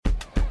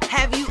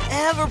Have you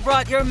ever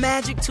brought your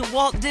magic to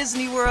Walt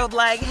Disney World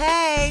like,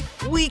 hey,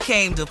 we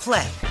came to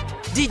play?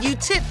 Did you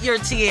tip your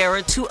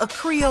tiara to a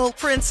Creole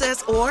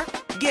princess or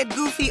get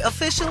goofy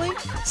officially?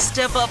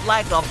 Step up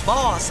like a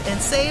boss and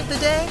save the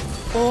day?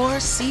 Or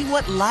see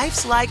what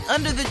life's like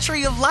under the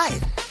tree of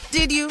life?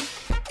 Did you?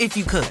 If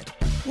you could.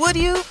 Would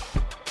you?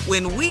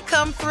 When we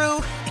come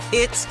through,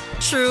 it's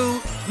true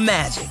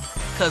magic.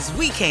 'Cause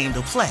we came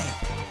to play.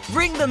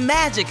 Bring the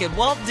magic at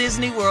Walt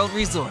Disney World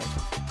Resort.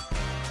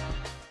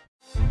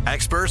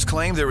 Experts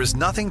claim there is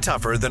nothing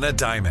tougher than a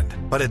diamond.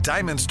 But at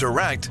Diamonds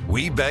Direct,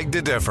 we beg to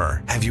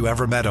differ. Have you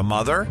ever met a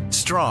mother?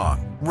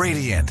 Strong,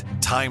 radiant,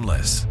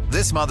 timeless.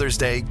 This Mother's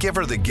Day, give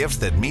her the gift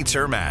that meets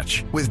her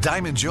match. With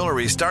diamond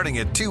jewelry starting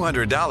at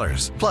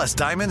 $200. Plus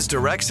Diamonds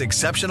Direct's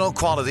exceptional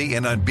quality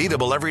and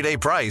unbeatable everyday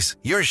price,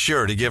 you're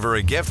sure to give her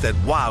a gift that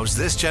wows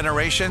this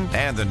generation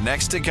and the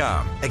next to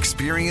come.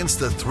 Experience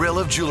the thrill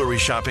of jewelry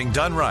shopping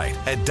done right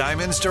at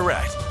Diamonds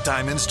Direct.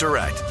 Diamonds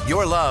Direct.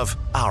 Your love,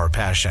 our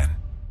passion.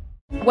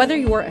 Whether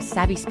you're a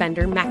savvy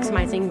spender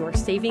maximizing your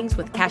savings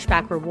with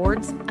cashback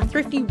rewards, a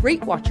thrifty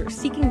rate watcher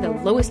seeking the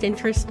lowest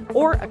interest,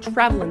 or a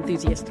travel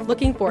enthusiast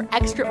looking for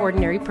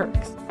extraordinary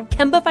perks,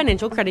 Kemba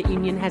Financial Credit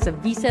Union has a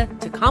visa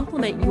to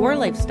complement your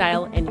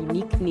lifestyle and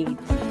unique needs.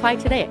 Apply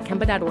today at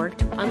Kemba.org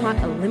to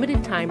unlock a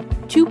limited time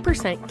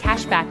 2%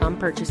 cash back on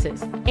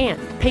purchases and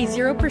pay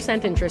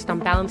 0% interest on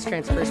balance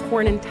transfers for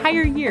an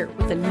entire year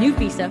with a new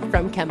visa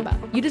from Kemba.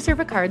 You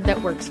deserve a card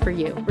that works for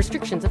you.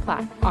 Restrictions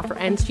apply. Offer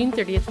ends June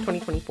 30th,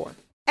 2024.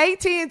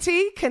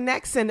 AT&T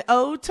connects an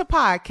ode to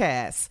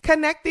podcasts.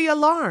 Connect the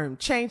alarm.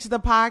 Change the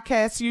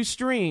podcast you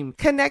stream.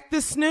 Connect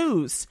the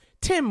snooze.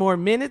 10 more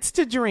minutes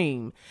to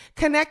dream.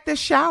 Connect the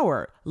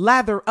shower.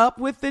 Lather up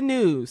with the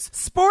news.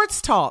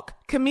 Sports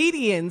talk,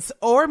 comedians,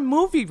 or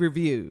movie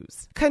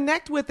reviews.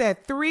 Connect with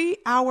that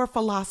 3-hour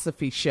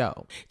philosophy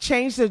show.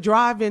 Change the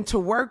drive into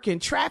work in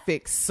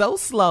traffic so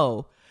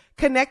slow.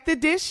 Connect the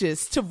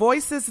dishes to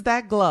voices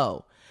that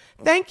glow.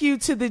 Thank you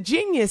to the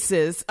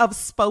geniuses of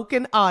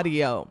spoken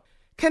audio.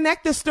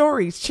 Connect the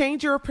stories,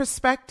 change your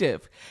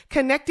perspective.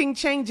 Connecting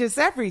changes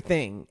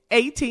everything.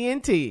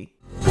 AT&T.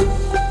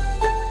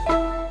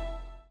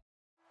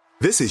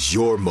 This is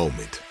your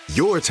moment,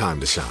 your time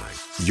to shine,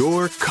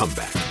 your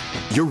comeback.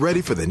 You're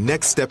ready for the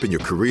next step in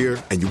your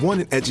career, and you want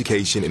an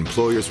education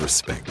employers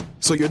respect.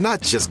 So you're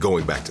not just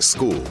going back to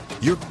school,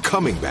 you're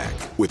coming back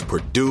with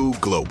Purdue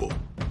Global.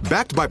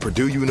 Backed by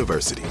Purdue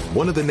University,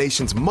 one of the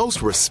nation's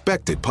most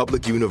respected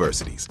public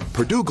universities,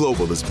 Purdue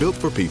Global is built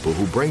for people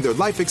who bring their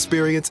life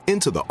experience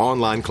into the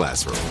online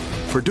classroom.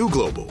 Purdue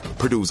Global,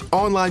 Purdue's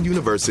online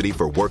university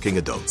for working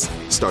adults.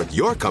 Start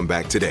your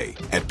comeback today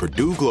at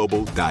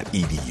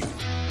purdueglobal.edu.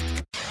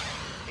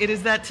 It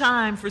is that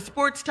time for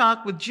Sports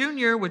Talk with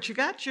Junior. What you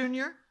got,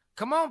 Junior?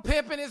 Come on,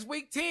 Pippen. It's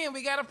week 10.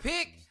 We got to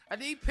pick. I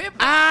need Pippen.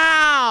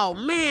 Oh,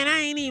 man, I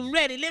ain't even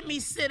ready. Let me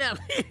sit up.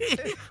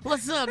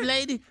 What's up,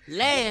 lady?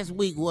 Last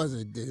week was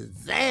a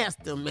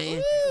disaster, man.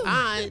 Woo. All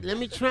right, let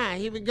me try.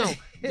 Here we go.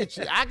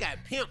 I got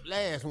pimped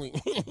last week.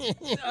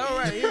 All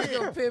right, here we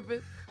go,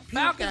 Pippen.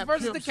 Falcons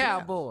versus the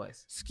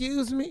Cowboys.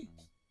 Excuse me?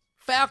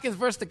 Falcons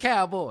versus the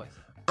Cowboys.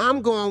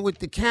 I'm going with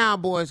the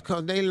Cowboys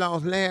because they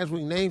lost last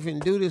week. They ain't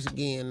finna do this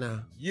again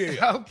now.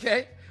 Yeah.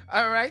 Okay.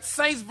 All right.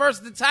 Saints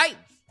versus the Titans.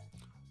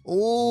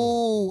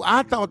 Oh,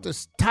 I thought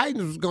the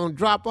Titans was going to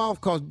drop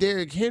off because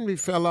Derrick Henry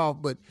fell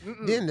off, but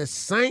then the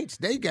Saints,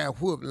 they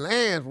got whooped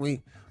last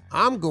week.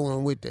 I'm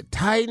going with the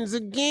Titans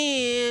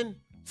again.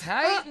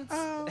 Titans?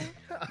 Okay.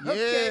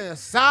 Yeah,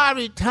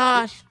 sorry,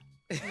 Tosh.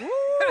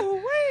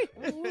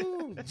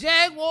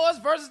 Jaguars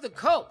versus the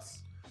Colts.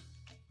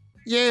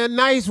 Yeah,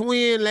 nice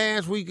win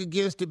last week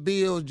against the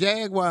Bills.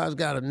 Jaguars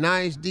got a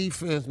nice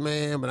defense,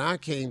 man, but I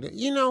can't.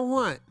 You know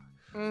what?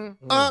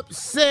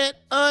 Upset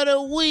of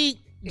the week.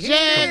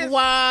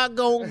 Jaguar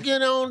gonna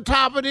get on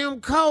top of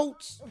them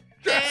Colts.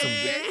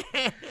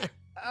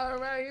 All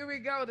right, here we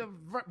go. The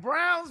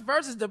Browns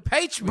versus the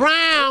Patriots.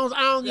 Browns,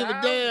 I don't give a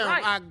damn.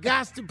 Right. I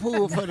got to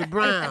pull for the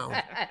Browns.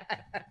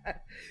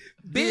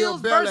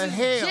 Bills versus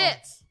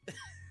Jets.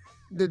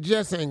 The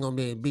Jets ain't gonna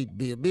be able to beat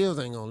Bill. Bills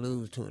ain't gonna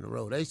lose 2 in a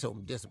row. They so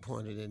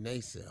disappointed in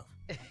themselves.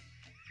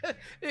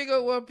 Here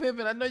go one,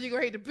 Pippen. I know you're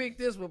gonna hate to pick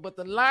this one, but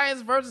the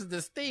Lions versus the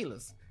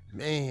Steelers.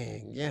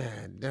 Man,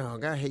 God,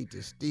 dog, I hate the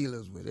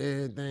Steelers with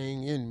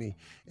everything in me.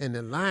 And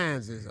the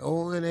Lions is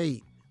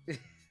 0-8.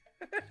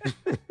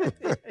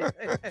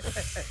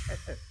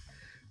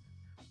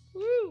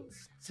 Woo,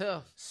 it's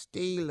tough.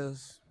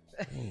 Steelers.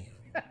 Damn.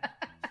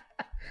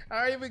 All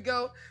right, here we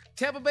go.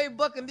 Tampa Bay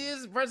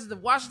Buccaneers versus the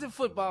Washington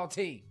football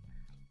team.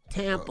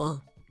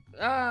 Tampa.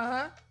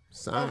 Uh-huh.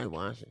 Sorry,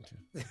 Washington.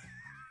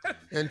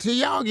 Until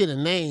y'all get a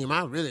name,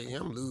 I'm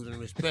losing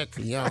respect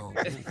for y'all.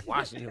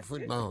 Washington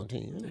football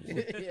team.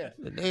 Yeah.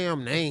 The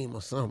damn name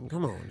or something.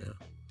 Come on now.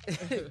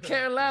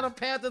 Carolina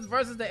Panthers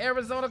versus the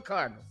Arizona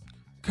Cardinals.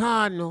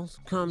 Cardinals,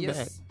 come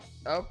back.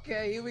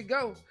 Okay, here we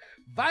go.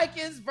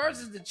 Vikings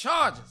versus the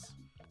Chargers.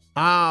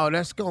 Oh,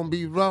 that's going to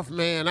be rough,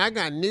 man. I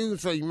got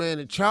news for you, man.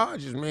 The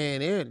Chargers,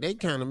 man, they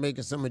kind of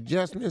making some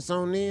adjustments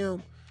on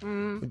them.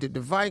 But did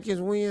the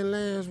Vikings win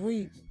last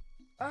week?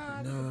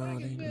 No,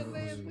 they beat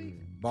last week.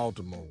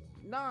 Baltimore.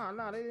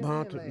 No, they didn't win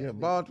last week.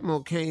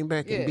 Baltimore came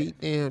back and beat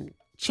them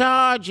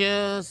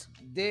Chargers.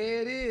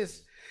 There it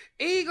is.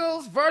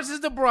 Eagles versus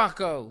the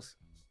Broncos.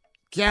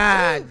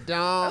 God,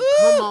 dog.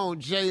 Come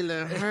on,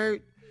 Jalen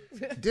Hurt.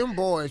 Them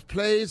boys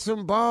played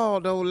some ball,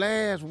 though,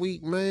 last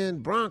week, man.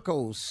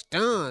 Broncos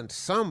stunned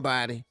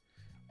somebody.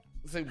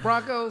 So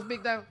Broncos,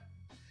 big dog.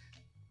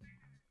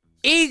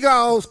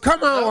 Eagles,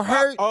 come on,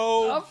 Hurt.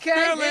 Okay,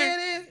 Philly. there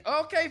it is.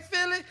 Okay,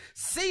 Philly.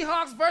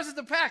 Seahawks versus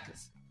the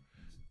Packers.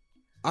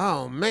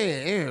 Oh,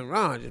 man, Aaron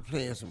Rodgers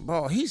playing some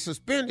ball. He's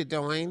suspended,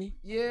 though, ain't he?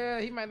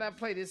 Yeah, he might not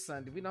play this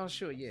Sunday. We're not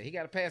sure yet. He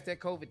got to pass that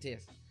COVID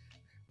test.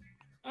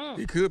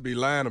 He could be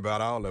lying about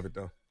all of it,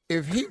 though.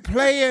 If he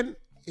playing,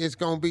 it's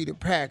going to be the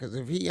Packers.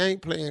 If he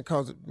ain't playing,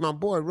 because my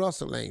boy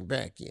Russell ain't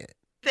back yet.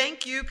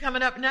 Thank you.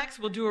 Coming up next,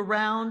 we'll do a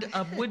round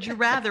of Would You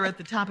Rather at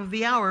the top of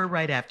the hour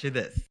right after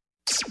this.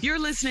 You're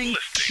listening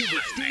to the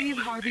Steve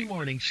Harvey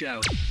Morning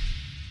Show.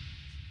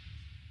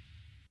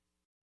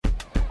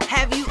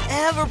 Have you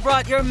ever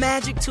brought your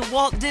magic to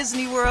Walt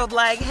Disney World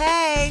like,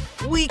 hey,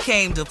 we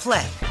came to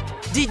play?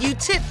 Did you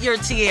tip your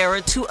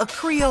tiara to a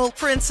Creole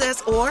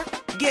princess or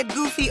get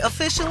goofy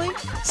officially?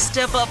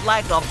 Step up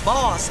like a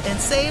boss and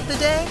save the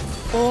day?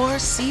 Or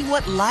see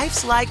what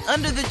life's like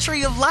under the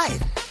tree of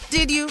life?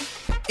 Did you?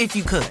 If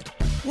you could.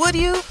 Would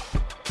you?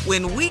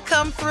 When we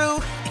come through,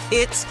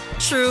 it's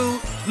true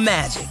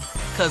magic.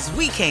 'Cause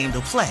we came to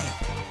play.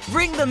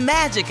 Bring the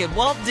magic at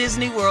Walt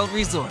Disney World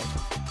Resort.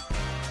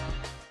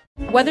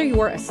 Whether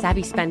you're a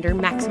savvy spender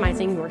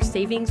maximizing your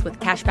savings with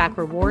cashback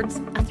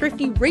rewards, a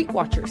thrifty rate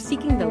watcher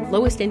seeking the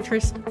lowest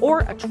interest,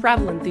 or a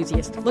travel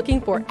enthusiast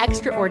looking for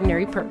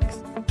extraordinary perks,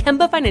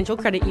 Kemba Financial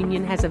Credit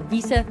Union has a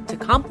visa to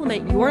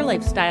complement your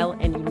lifestyle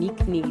and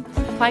unique needs.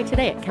 Apply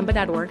today at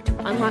Kemba.org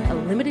to unlock a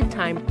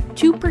limited-time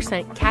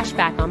 2% cash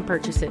back on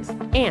purchases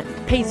and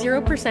pay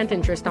 0%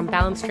 interest on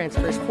balance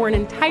transfers for an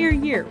entire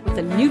year with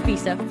a new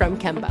visa from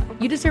Kemba.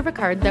 You deserve a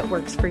card that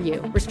works for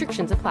you.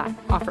 Restrictions apply.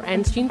 Offer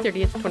ends June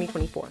 30th,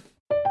 2024.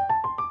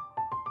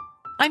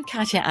 I'm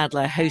Katya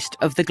Adler, host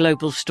of The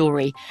Global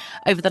Story.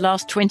 Over the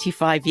last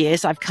 25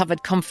 years, I've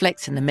covered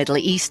conflicts in the Middle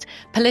East,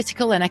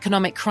 political and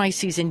economic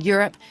crises in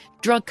Europe,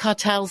 drug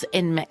cartels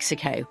in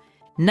Mexico.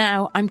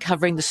 Now I'm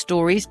covering the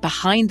stories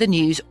behind the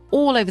news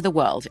all over the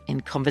world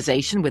in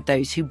conversation with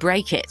those who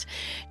break it.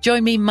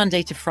 Join me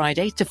Monday to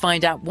Friday to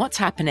find out what's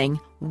happening,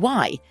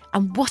 why,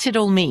 and what it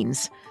all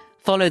means.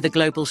 Follow The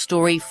Global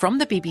Story from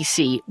the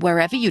BBC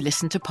wherever you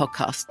listen to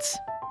podcasts.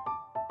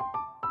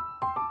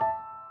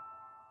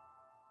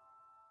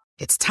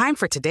 It's time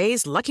for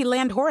today's Lucky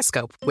Land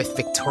horoscope with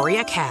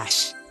Victoria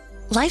Cash.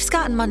 Life's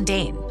gotten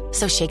mundane,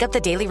 so shake up the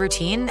daily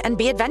routine and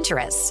be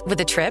adventurous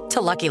with a trip to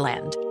Lucky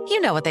Land.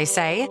 You know what they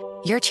say,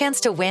 your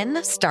chance to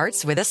win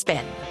starts with a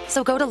spin.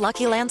 So go to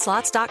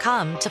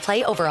LuckyLandSlots.com to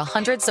play over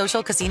 100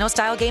 social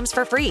casino-style games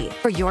for free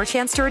for your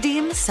chance to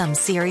redeem some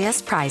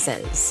serious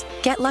prizes.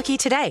 Get lucky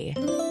today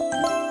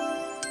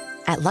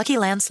at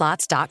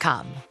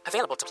LuckyLandSlots.com.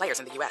 Available to players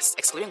in the U.S.,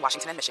 excluding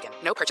Washington and Michigan.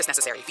 No purchase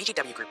necessary.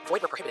 VGW Group.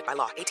 Void where prohibited by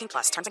law.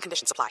 18+. Terms and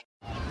conditions apply.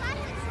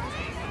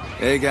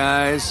 Hey,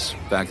 guys.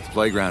 Back at the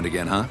playground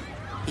again, huh?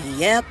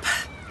 Yep.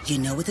 You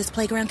know what this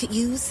playground could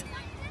use?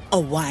 A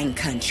wine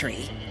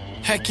country.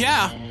 Heck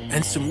yeah.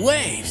 And some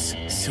waves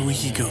so we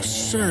could go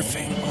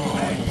surfing.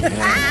 Oh,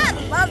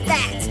 yeah. Love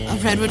that.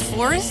 A redwood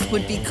forest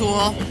would be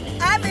cool.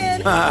 I'm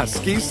in.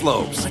 Ski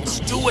slopes. Let's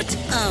do it.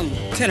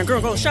 Can a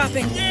girl go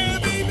shopping? Yeah,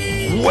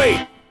 baby.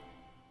 Wait!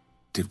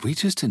 Did we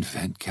just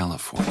invent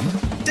California?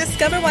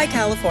 Discover why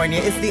California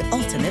is the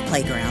ultimate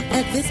playground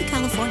at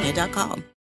visitcalifornia.com.